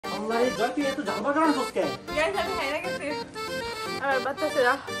আল্লাহ রে জয় তুই এত ঝালবা কারণ সস্কে গাইস আমি খাই না গেছি আর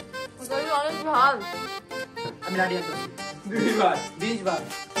বাচ্চারা গলি অনেক ভালো আমি রাডি আছি 20 বার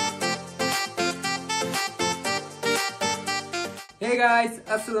Hey guys,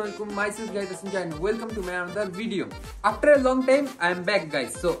 assalamualaikum. Myself guys Hasan and welcome to my another video. After a long time I am back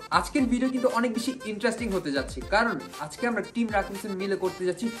guys. So আজকের ভিডিও কিন্তু অনেক বেশি ইন্টারেস্টিং হতে যাচ্ছে কারণ আজকে আমরা টিম রাকিব হোসেন মিলে করতে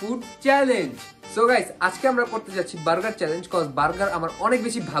যাচ্ছি ফুড চ্যালেঞ্জ। সো গাইস আজকে আমরা করতে যাচ্ছি বার্গার চ্যালেঞ্জ কজ বার্গার আমার অনেক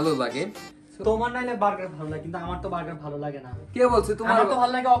বেশি ভালো লাগে। তোমার নাইলে বার্গার ভালো লাগে কিন্তু আমার তো বার্গার ভালো লাগে না। কে বলছে তোমার? আমার তো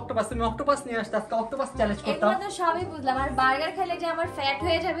ভালো লাগে অক্টোপাস। তুমি অক্টোপাস নিয়ে আসতে আজকে অক্টোপাস চ্যালেঞ্জ করতে। এটা তো সবই বুঝলাম আর বার্গার খেলে যে আমার ফ্যাট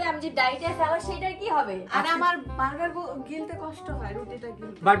হয়ে যাবে আমি যে ডায়েটে আছি আমার সেটার কি হবে? আর আমার বার্গার গিলতে কষ্ট হয় রুটিটা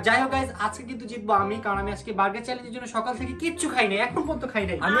গিলতে। বাট যাই হোক গাইস আজকে কিন্তু জিতবো আমি কারণ আমি আজকে বার্গার চ্যালেঞ্জের জন্য সকাল থেকে কিচ্ছু খাই নাই এখন পর্যন্ত খাই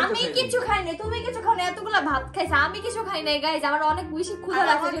নাই। আমি কিছু খাই নাই তুমি কিছু খাও না এতগুলা ভাত খাইছ আমি কিছু খাই নাই গাইস আমার অনেক বেশি ক্ষুধা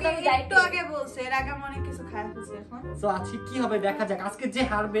লাগছে যেটা আমি একটু আগে বলছি এর আগে আমি অনেক কিছু খাই ফেলছি এখন। সো আজকে কি হবে দেখা যাক। আজকে যে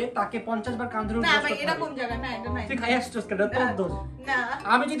হারবে তাকে 50 বার কান ধরে না ভাই এটা কোন জায়গা না এটা নাই। তুই খাই আসছস কেন তোর দোষ না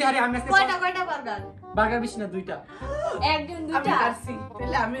আমি যদি হারি আমি আজকে কয়টা বার্গার বার্গার বেশি না দুইটা একজন দুইটা আসছি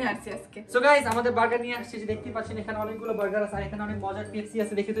তাহলে আমি আসছি আজকে। সো গাইস আমাদের বার্গার নিয়ে আসছে যে দেখতে পাচ্ছেন এখানে অনেকগুলো বার্গার আছে আর এখানে অনেক মজার পেপসি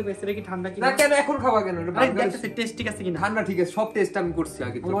আছে দেখে তো বেশি কি ঠান্ডা কিনা না কেন এখন খাওয়া কেন? বার্গার টেস্ট ঠিক আছে কিনা ঠান্ডা ঠিক আছে সব টেস্ট আমি করছি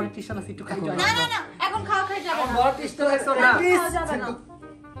আগে তো। অনেক টেস্ট আছে একটু খাই না না না এখন খাওয়া খাই যাবে না বড় টেস্ট লাগছে না প্লিজ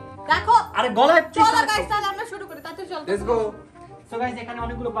দেখো আরে গলায় চলো গাইস তাহলে আমরা শুরু করি তাতে চল লেটস গো। সো গাইস এখানে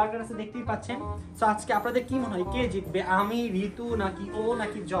অনেকগুলো বার্গার আছে দেখতেই পাচ্ছেন। সো আজকে আপনাদের কি মনে হয় কে জিতবে আমি ঋতু নাকি ও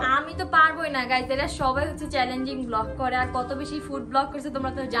নাকি জয়? আমি তো পারবোই না গাইস এরা সবাই হচ্ছে চ্যালেঞ্জিং ব্লগ করে আর কত বেশি ফুড ব্লগ করছে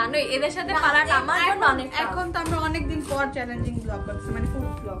তোমরা তো জানোই এদের সাথে পারাটা আমার জন্য অনেক এখন তো আমরা অনেক দিন পর চ্যালেঞ্জিং ব্লগ করছি মানে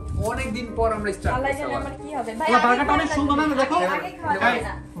ফুড ব্লগ অনেক দিন পর আমরা স্টার্ট আল্লাহ করছি। জানে আমার কি হবে ভাই এই বার্গারটা অনেক সুন্দর না দেখো গাইস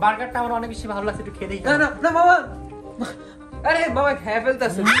বার্গারটা আমার অনেক বেশি ভালো লাগছে একটু খেয়ে দেখি। না না না বাবা আরে বাবা খেয়ে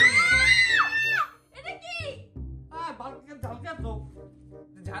ফেলতাছে। এটা কি বার্গার ঝালকা তো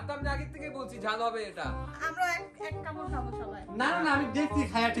ঝাল আমি আগে থেকে বলছি ঝাল হবে এটা। আমরা এক কামড় খাবো সবাই। না না আমি দেখছি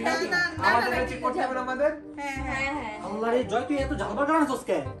খায়া ঠিক আছে না, না, আমাদের চেক করতে হবে না আমাদের। হ্যাঁ হ্যাঁ হ্যাঁ হ্যাঁ আল্লাহ রে জয় তুই এত ঝাল বার্গার আনছস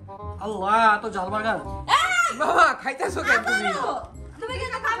কে? আল্লাহ এত ঝাল বার্গার বাবা খাইতাছো কেন তুমি? তুমি কি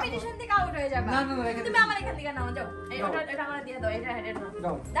কম্পিটিশন থেকে আউট হয়ে যাবে? না, না, না, এখানে তুমি আমার এখান থেকে নাও যাও এটা আমার দিয়ে দাও এটা নাও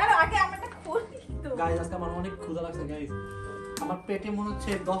দাও। দাঁড়াও আগে আমারটা খুলি তো গাইস আজকে আমার অনেক ক্ষুধা লাগছে গাইস আমার পেটে মনে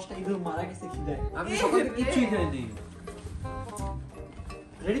হচ্ছে 10টা ইঁদুর মারা গেছে খিদায়। আমি সকালে কিছুই খাইনি।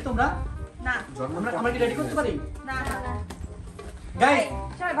 রেডি তোমরা? না আমরা কি রেডি করতে পারি? না না না গাইস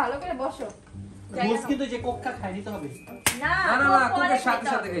সবাই ভালো করে বসো রোজ কিন্তু যে কোকটা খাই নিতে হবে। না না না না কোকের সাথে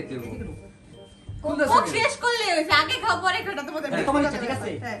সাথে খাইতে হবে। কোক শেষ করলে হইছে আগে খাও পরে খাও তোমাদের এটা তোমার ইচ্ছা ঠিক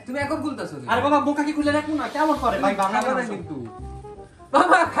আছে? তুমি এখন খুলতাছো কেন? আরে বাবা বোকা কি খুলে রাখবো না কেমন করে ভাই বাবা খাবে না কিন্তু।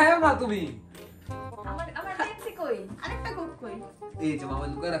 বাবা খায়ও না তুমি। আমার পেপসি কই আরেকটা কোক কই? এই যে মামা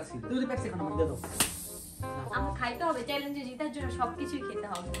লুকায় রাখছি। তুই যদি পেপসি খানা দিয়ে দাও। আমার খাইতে হবে চ্যালেঞ্জে জেতার জন্য সবকিছুই খেতে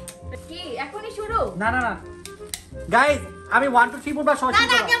হবে কি এখনই শুরু না না না গাইস আমি 1 2 3 4 বার সহজ না না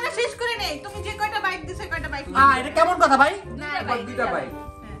করব। আগে আমরা শেষ করে নেই তুমি যে কয়টা বাইট দিছো কয়টা বাইট এটা কেমন কথা ভাই? দুইটা পাই।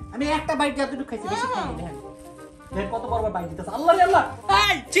 আমি একটা বাইট যতটুকু খাইছি বেশি খাইনি দেখেন। দেখ কত বড় বড় বাইট দিতেছ আল্লাহ রে আল্লাহ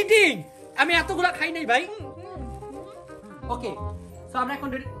এই চিটিং আমি এতগুলা খাই নাই ভাই। ওকে সো আমরা এখন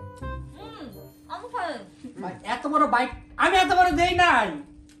রেডি। আমি খাই ভাই এত বড় বাইট আমি এত বড় দেই নাই।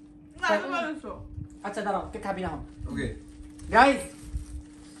 না বলছো আচ্ছা দাঁড়াও কে খাবি না ওকে গাইস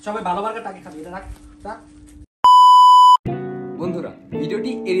সবাই ভালো বার্গার টাকে খাবি এটা রাখ রাখ। বন্ধুরা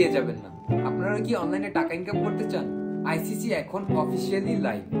ভিডিওটি এড়িয়ে যাবেন না। আপনারা কি অনলাইনে টাকা ইনকাম করতে চান? আইসিসি এখন অফিশিয়ালি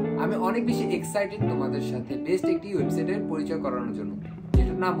লাইভ। আমি অনেক বেশি এক্সাইটেড তোমাদের সাথে বেস্ট একটি ওয়েবসাইটের পরিচয় করানোর জন্য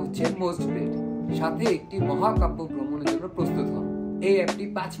যেটার নাম হচ্ছে মোস্ট বেট। সাথে একটি মহাকাব্য ভ্রমণের জন্য প্রস্তুত হন। এই অ্যাপটি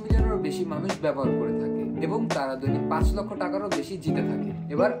 5 মিলিয়নেরও বেশি মানুষ ব্যবহার করে থাকে এবং তারা দৈনিক 5 লক্ষ টাকারও বেশি জিতে থাকে।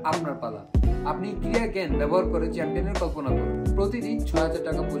 এবার আপনার পালা। আপনি ক্রিয়া জ্ঞান ব্যবহার করে চ্যাম্পিয়নের কল্পনা করুন। প্রতিদিন 6,000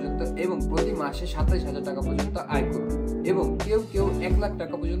 টাকা পর্যন্ত এবং প্রতি মাসে 27,000 টাকা পর্যন্ত আয় করুন এবং কেউ 1 লাখ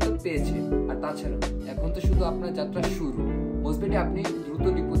টাকা পর্যন্ত পেয়েছে। আর তাছাড়া এখন তো শুধু আপনার যাত্রা শুরু। মোস্টবেটে আপনি দ্রুত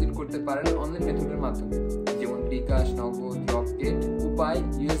ডিপোজিট করতে পারেন অনলাইন মেথডের মাধ্যমে যেমন বিকাশ, নগদ, রকেট, উপায়,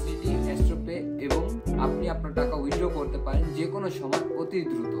 ইউএসডিটি, অ্যাস্ট্রোপে এবং আপনি আপনার টাকা উইথড্র করতে পারেন যে কোনো সময় অতি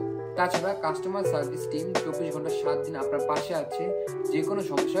দ্রুত। তাছাড়া কাস্টমার সার্ভিস টিম 24 ঘন্টা 7 দিন আপনার পাশে আছে যে কোনো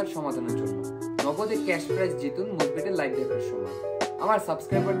সমস্যার সমাধানের জন্য। নগদে ক্যাশ প্রাইজ জিতুন মোস্টবেটের লাইভ দেখার সময়। আমার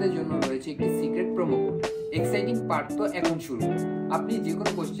সাবস্ক্রাইবারদের জন্য রয়েছে একটি secret promo code. Exciting part তো এখন শুরু। আপনি যে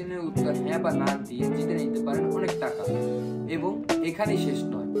কোনো কোশ্চেনের উত্তর হ্যাঁ বা না দিয়ে জিতে নিতে পারেন অনেক টাকা। এবং এখানেই শেষ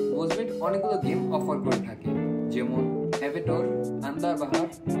নয়, মোস্টবেট অনেকগুলো গেম অফার করে থাকে যেমন অ্যাভেটর, আন্দারবাহার,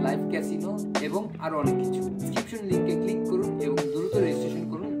 লাইভ ক্যাসিনো এবং আরো অনেক কিছু। ডেসক্রিপশন লিংকে ক্লিক করুন এবং দ্রুত রেজিস্ট্রেশন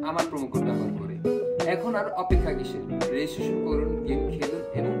করুন আমার প্রোমো কোড ব্যবহার করে। এখন আর অপেক্ষা কিসের? রেজিস্ট্রেশন করুন, গেম খেলুন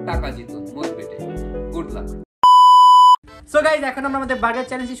এবং টাকা জিতুন মোস্টবেটে। Good luck. সো গাইস এখন আমরা আমাদের বার্গার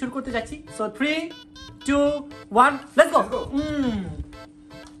চ্যালেঞ্জ শুরু করতে যাচ্ছি সো 3 2 1 লেটস গো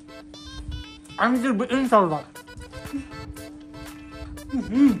আমি যে ইনশাআল্লাহ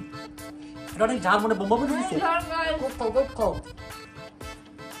অনেক ঝাল মনে বোমা করে দিচ্ছে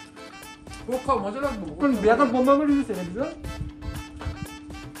খুব মজা লাগবে কোন বেয়াদব বোমা করে দিচ্ছে রে বুঝছো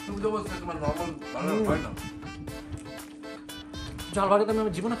তুমি তো বলছো তোমার নরমাল ভালো হয় না ঝাল বাড়ি তো আমি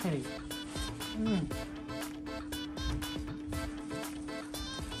আমার জীবনে খাই নাই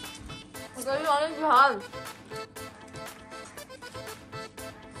অনেক ঝাল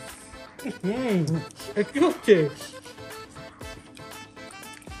কি হচ্ছে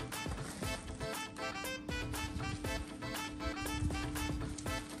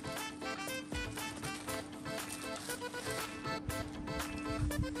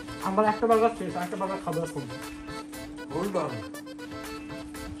আমার একটা বার্গার শেষ একটা বার্গার খাবার করবো হোল্ড অন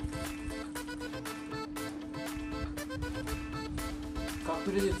কাপ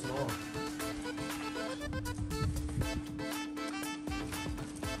ফিরে যাচ্ছে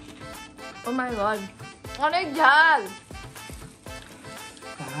ও মাই গড অনেক ঝাল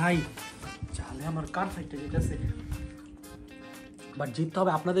ভাই চালে আমার কার ফাইটটা যেতেছে বাট জিততে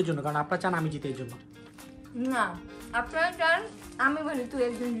হবে আপনাদের জন্য কারণ আপনারা চান আমি জিতে এই জন্য না আপনারা চান আমি বলি তুই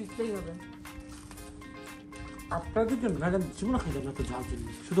একদিন জিততেই হবে আপনাদের জন্য না জীবনে খাই যাবেন তো ঝাল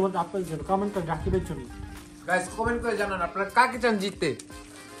জিনিস শুধুমাত্র আপনাদের জন্য কমেন্ট করে রাকিবের জন্য গাইস কমেন্ট করে জানান আপনারা কাকে চান জিততে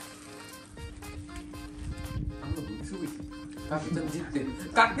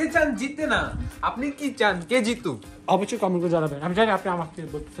কাকে চান জিততে না আপনি কি চান কে জিতুক অবশ্যই কমেন্ট করে জানাবেন আমি জানি আপনি আমাকে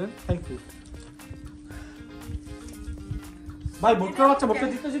বলতেছেন থ্যাংক ইউ ভাই ভোট করা বাচ্চা ভোট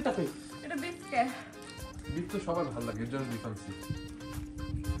জিততে জিততে এটা বিস্কে বিট তো সবার ভালো লাগে এর জন্য ডিফারেন্স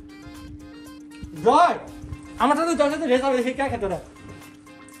জয় আমার সাথে জয়ের সাথে রেস হবে দেখে কে খেতে রে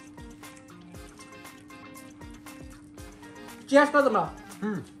চিয়ার্স করো তোমরা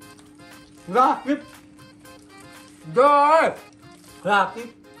রাকিব জয় রাকিব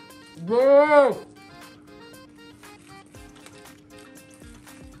জয়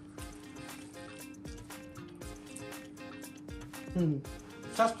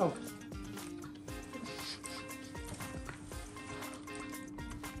শ্বাস নাও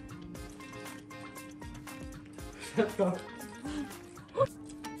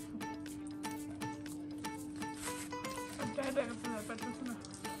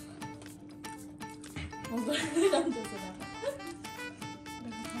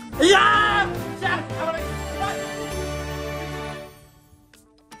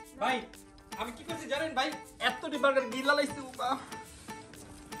ভাই আমি কি করছি জানেন ভাই এত বার্গার গিলা লাইছি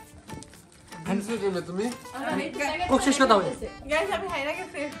হ্যান্ডসেল করবে তুমি ও শেষ কথা হবে গাইস আমি হাইরা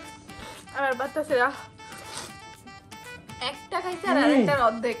গেছি আমার বাচ্চাছে একটা খাইছে আর আরেকটার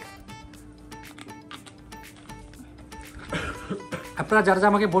অর্ধেক আপনারা যারা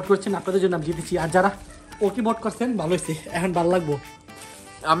আমাকে ভোট করছেন আপনাদের জন্য আমি জিতেছি আর যারা ও কি ভোট করছেন ভালো হয়েছে এখন ভালো লাগবো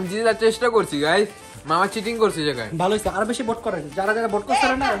আমি জিতার চেষ্টা করছি গাইস মামা চিটিং করছে জায়গায় ভালো হয়েছে আর বেশি ভোট করেন যারা যারা ভোট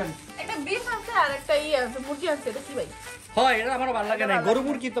করছেন না একটা বিফ আছে আর একটা আছে মুরগি আছে এটা কি ভাই হয় এটা আমার ভালো লাগে না গরু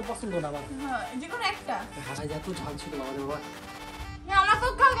মুরগি তো পছন্দ না আমার হ্যাঁ যে কোনো একটা হারাই যা তুই ঝাল ছিল বাবা রে বাবা না আমার তো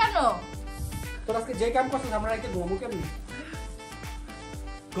খাও কেন তোর আজকে যে কাম করছিস আমরা একে ঘুমো কেমনি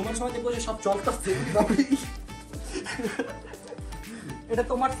ঘুমার সময় দেখবো যে সব চলতেছে এটা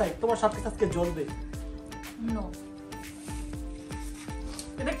তোমার সাইড তোমার সব কিছু আজকে জ্বলবে নো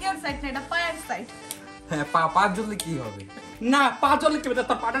এটা কেয়ার সাইড না এটা পায়ার সাইড হ্যাঁ পা জ্বললে কি হবে না পা জ্বললে কি হবে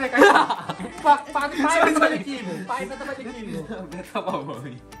তার পাটা রেখা পা জ্বললে কি হবে পায়ে ব্যথা পাইলে কি হবে ব্যথা পাবো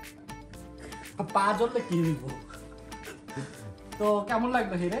আমি পা জ্বললে কি হইব তো কেমন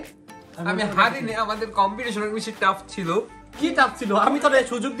লাগলো হিরে আমি হারিনি আমাদের কম্পিটিশন অনেক বেশি টাফ ছিল কি টাফ ছিল আমি তো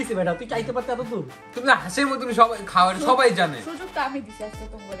সুযোগ দিছি বেটা তুই চাইতে পারতে এত দূর তুমি হাসির মতন সবাই খাওয়ার সবাই জানে সুযোগটা আমি দিছি আজকে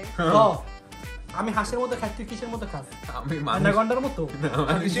তোমারে আমি হাঁসের মতো খাই তুই কিসের মতো খাস আমি অ্যানাকন্ডার মতো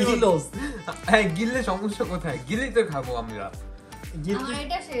গিলোস হ্যাঁ গিললে সমস্যা কোথায় গিলেই তো খাবো আমরা আমার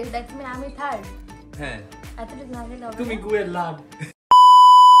এটা শেষ দ্যাটস মিন আমি থার্ড হ্যাঁ এতটুকু না গেলে তুমি গুয়ের লাভ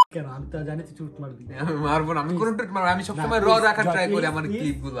কেন আমি তো জানি তুই চুট মারবি আমি মারবো না আমি কোনো ট্রিট মারবো আমি সবসময় র রাখার ট্রাই করি আমার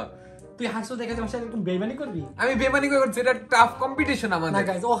ক্লিপ গুলা তুই হাসো দেখে তোমার সাথে একদম বেইমানি করবি আমি বেমানি করে করছি এটা টাফ কম্পিটিশন না আমাদের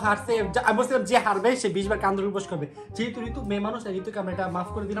গাইস ও হারছে আমি বলছিলাম যে হারবে সে 20 বার কান ধরে উপোস করবে যেহেতু ঋতু মেয়ে মানুষ আর ঋতুকে আমরা এটা মাফ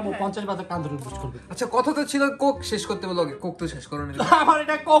করে দিলাম ও 50 বার কান ধরে উপোস করবে আচ্ছা কথা তো ছিল কোক শেষ করতে বলো কোক তো শেষ করো না আমার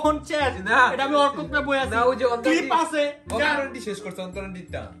এটা কখন শেষ না এটা আমি অর্কত না বই আছে না ওই যে ক্লিপ আছে অন্তরণটি শেষ করছে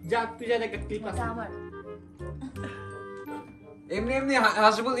অন্তরণটিটা যা তুই যা একটা ক্লিপ আছে আমার এমনি এমনি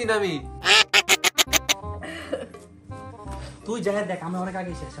হাসবো দিন আমি তুই যাই দেখ আমি অনেক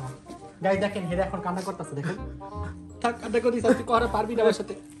আগে শেষ আমার গাইস দেখেন হেরে এখন কান্না করতেছে দেখেন থাক কান্না করিস তুই করে পারবি না আমার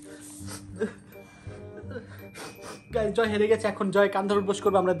সাথে গাইস জয় হেরে গেছে, এখন জয় কান ধরে বস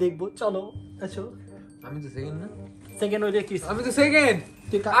করবে, আমরা দেখবো। চলো আসো। আমি তো সেকেন্ড না, সেকেন্ড হইলে কি? আমি তো সেকেন্ড,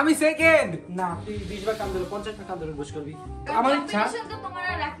 আমি সেকেন্ড না, তুই 20 বার কান ধরে 50 বার কান ধরে বস করবি। আমার ইচ্ছা। তোমার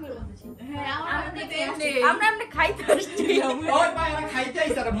আর রাখিবের কথা ছিল। হ্যাঁ আমরা আমরা খাইতে আসছি। ওই ভাই আমরা খাইতে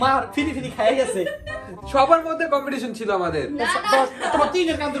আইছি, আর মার ফিরি ফিরি খাইয়া গেছে। সবার মধ্যে কম্পিটিশন ছিল আমাদের। তোমার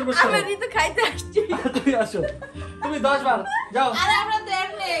তিনের কান ধরে বস করো। আমরা তো খাইতে আসছি। তুমি আসো, তুমি 10 বার যাও। আরে আমরা তো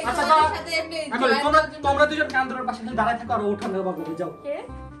এমনি আচ্ছা আমাদের সাথে এমনি তোমরা দুজন কান ধরে পাশে দাঁড়ায় থাকো আর উঠানো বাবু যাও।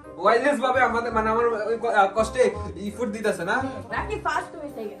 ওয়াইলেস ভাবে আমাদের মানে আমার কষ্টে ইফোর্ট দিতেছে না। রাখি ফার্স্ট তুমি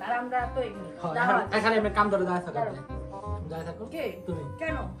সেকেন্ড আর আমরা তো এমনি। এখানে আমি কান ধরে দাঁড়ায় থাকো। দাঁড়ায় থাকো। কে? তুমি।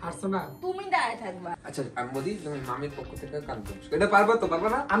 কেন? হারছো না? তুমি দাঁড়ায় থাকবা। আচ্ছা আমি বলি তুমি মামির পক্ষ থেকে কান ধরো। এটা পারবা তো, পারবা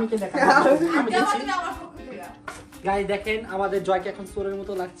না? আমি কে দেখা? আমি দেখছি। আমার পক্ষ থেকে। গাইস দেখেন আমাদের জয়কে এখন চোরের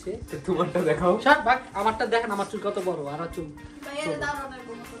মতো লাগছে। তোমারটা দেখাও। শাক ভাগ আমারটা দেখেন, আমার চুল কত বড় আর চুল। ভাই এর দাঁড়ানোর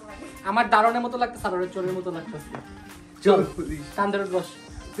কোনো লাগে। আমার দারুণের মতো লাগতেছে আর ওর চোরের মতো লাগতেছে। চল কান ধরে বস।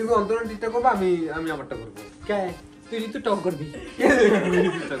 তুমি অন্তরণ টিকটা করবে, আমি আমারটা করব। কে? তুই ঋতু টক করবি। আমি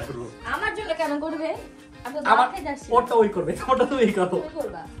টিকটা করব। আমার জন্য কেন করবে? আমি তো আমার দাঁড়াতে যাচ্ছি। ওটা ওই করবে, ওটা তুই করো। তুমি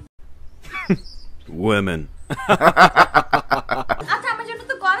করবা। Women. আচ্ছা আমার জন্য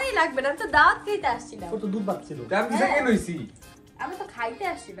তো করাই লাগবে না, আমি তো দাওয়াত খেতে আসছিলাম। ওর তো দুধ বাচ্ছিল। আমি সেকেন্ড হইছি। আমি তো খাইতে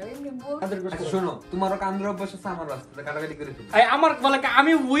আসছিলাম, এমনি বল। কান ধরে বস আচ্ছা করো। শোনো, তোমারও কান ধরে অভ্যাস আছে, আমারও আছে, কাটাকাটি করে ফেলি। এই আমার বলে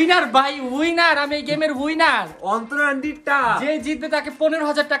আমি উইনার ভাই, উইনার, আমি এই গেমের উইনার। অন্তরণ আন্টিটা যে জিতবে তাকে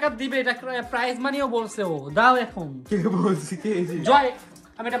 15,000 টাকা দিবে, এটা প্রাইজ মানিও বলছে ও। দাও এখন। কে বলছি, কে জয়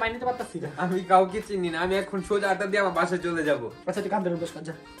আমি এটা মাইনে নিতে পারতাছি না। আমি কাউকে চিনি না, আমি এখন সোজা আড্ডা দিয়ে আমার বাসায় চলে যাব। আচ্ছা তুই কান ধরে বস কর,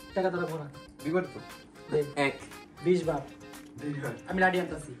 যা টাকা ধরে ভরা। বিপদ তো এক 20 বার দুইবার আমি লাডি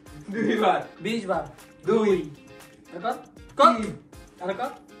আনতাছি। 20 বার 2 কর কর আর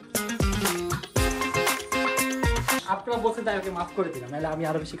কর। আপনারা বলছেন তাই ওকে মাফ করে দিলাম, নাহলে আমি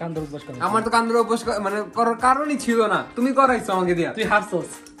আরো বেশি কান ধরে বস করব। আমার তো কান ধরে অভ্যাস মানে করার কারণই ছিল না, তুমি করাইছো আমাকে দিয়া। তুই হারছস।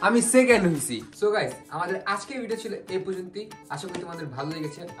 আমি সেকেন্ড হইছি। সো গাইস আমাদের আজকের ভিডিও ছিল এই পর্যন্তই। আশা করি তোমাদের ভালো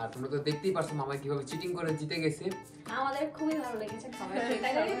লেগেছে। আর তোমরা তো দেখতেই পারছো মামা কিভাবে চিটিং করে জিতে গেছে। আমাদের খুবই ভালো লেগেছে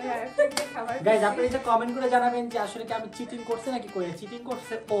খাবার গাইস আপনারা এটা কমেন্ট করে জানাবেন যে আসলে কি আমি চিটিং করছি নাকি কই চিটিং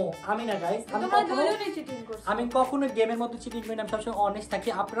করছে ও আমি না। গাইস আমি কখনো গেমের মধ্যে চিটিং করি না, আমি সবসময় অনেস্ট থাকি।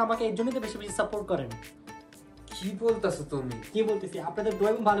 আপনারা আমাকে এর জন্যই তো বেশি বেশি সাপোর্ট করেন। কি বলতাছো তুমি? কি বলতেছি, আপনাদের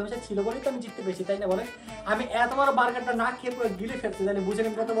দোয়া এবং ভালোবাসা ছিল বলেই তো আমি জিততে পেরেছি, তাই না বলেন? আমি এত বড় বার্গারটা না খেয়ে পুরো গিলে ফেলছি, তাহলে বুঝে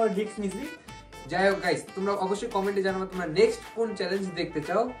নিন কত বড় রিস্ক নিছি। যাই হোক গাইস, তোমরা অবশ্যই কমেন্টে জানাবে তোমরা নেক্সট কোন চ্যালেঞ্জ দেখতে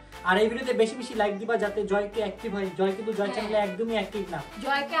চাও। আর এই ভিডিওতে বেশি বেশি লাইক দিবা যাতে জয় একটু অ্যাক্টিভ হয়। জয় কিন্তু জয় চ্যানেলে একদমই অ্যাক্টিভ না।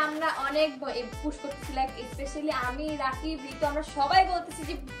 জয়কে আমরা অনেক পুশ করতেছি, লাইক স্পেশালি আমি রাকিব ঋতু আমরা সবাই বলতেছি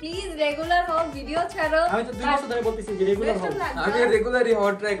যে প্লিজ রেগুলার হও, ভিডিও ছাড়ো। আমি তো 2 বছর ধরে বলতেছি যে রেগুলার হও। আমি রেগুলারই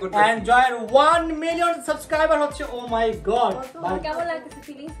হওয়ার ট্রাই করতেছি। এন্ড জয়ের 1 মিলিয়ন সাবস্ক্রাইবার হচ্ছে। ও মাই গড, তোমার কেমন লাগতেছে,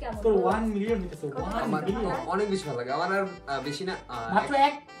 ফিলিংস কেমন? তোর 1 মিলিয়ন হইতেছে। 1 আমার মিলিয়ন অনেক বেশি ভালো লাগে। আমার আর বেশি না, মাত্র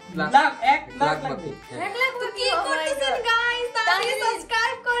 1 লাখ লাগবে। তো কি করতেছেন গাইস? তাড়াতাড়ি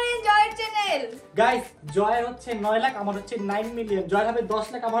সাবস্ক্রাইব করেন জয়ের চ্যানেল। গাইস জয়ের হচ্ছে 9 লাখ, আমার হচ্ছে 9 মিলিয়ন। জয়ের হবে 10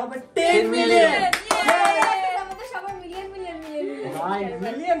 লাখ, আমার হবে 10 মিলিয়ন। আমাদের সবার মিলিয়ন মিলিয়ন ভাই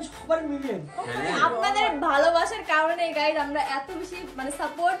মিলিয়ন, সবার মিলিয়ন। আপনাদের ভালোবাসার কারণে গাইস আমরা এত বেশি মানে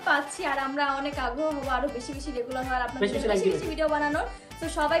সাপোর্ট পাচ্ছি, আর আমরা অনেক আগ্রহ হবো আরো বেশি বেশি রেগুলার হওয়ার, আপনাদের বেশি বেশি বেশি like বেশি ভিডিও বানানোর। তো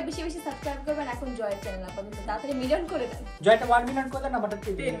সবাই বেশি বেশি সাবস্ক্রাইব করবেন এখন জয়ের চ্যানেল, আপনাদের তাড়াতাড়ি মিলিয়ন করে দেন। জয়টা 1 মিলিয়ন করলে নাম্বারটা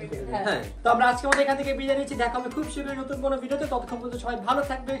 10 মিলিয়ন। হ্যাঁ। তো আমরা আজকে মতো এখান থেকে বিদায় নিচ্ছি। দেখা হবে খুব শীঘ্রই নতুন কোনো ভিডিওতে। ততক্ষণ পর্যন্ত সবাই ভালো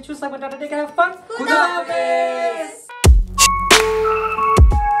থাকবে, সুস্থ থাকবেন, tata, take care, have fun. খুদা হাফেজ।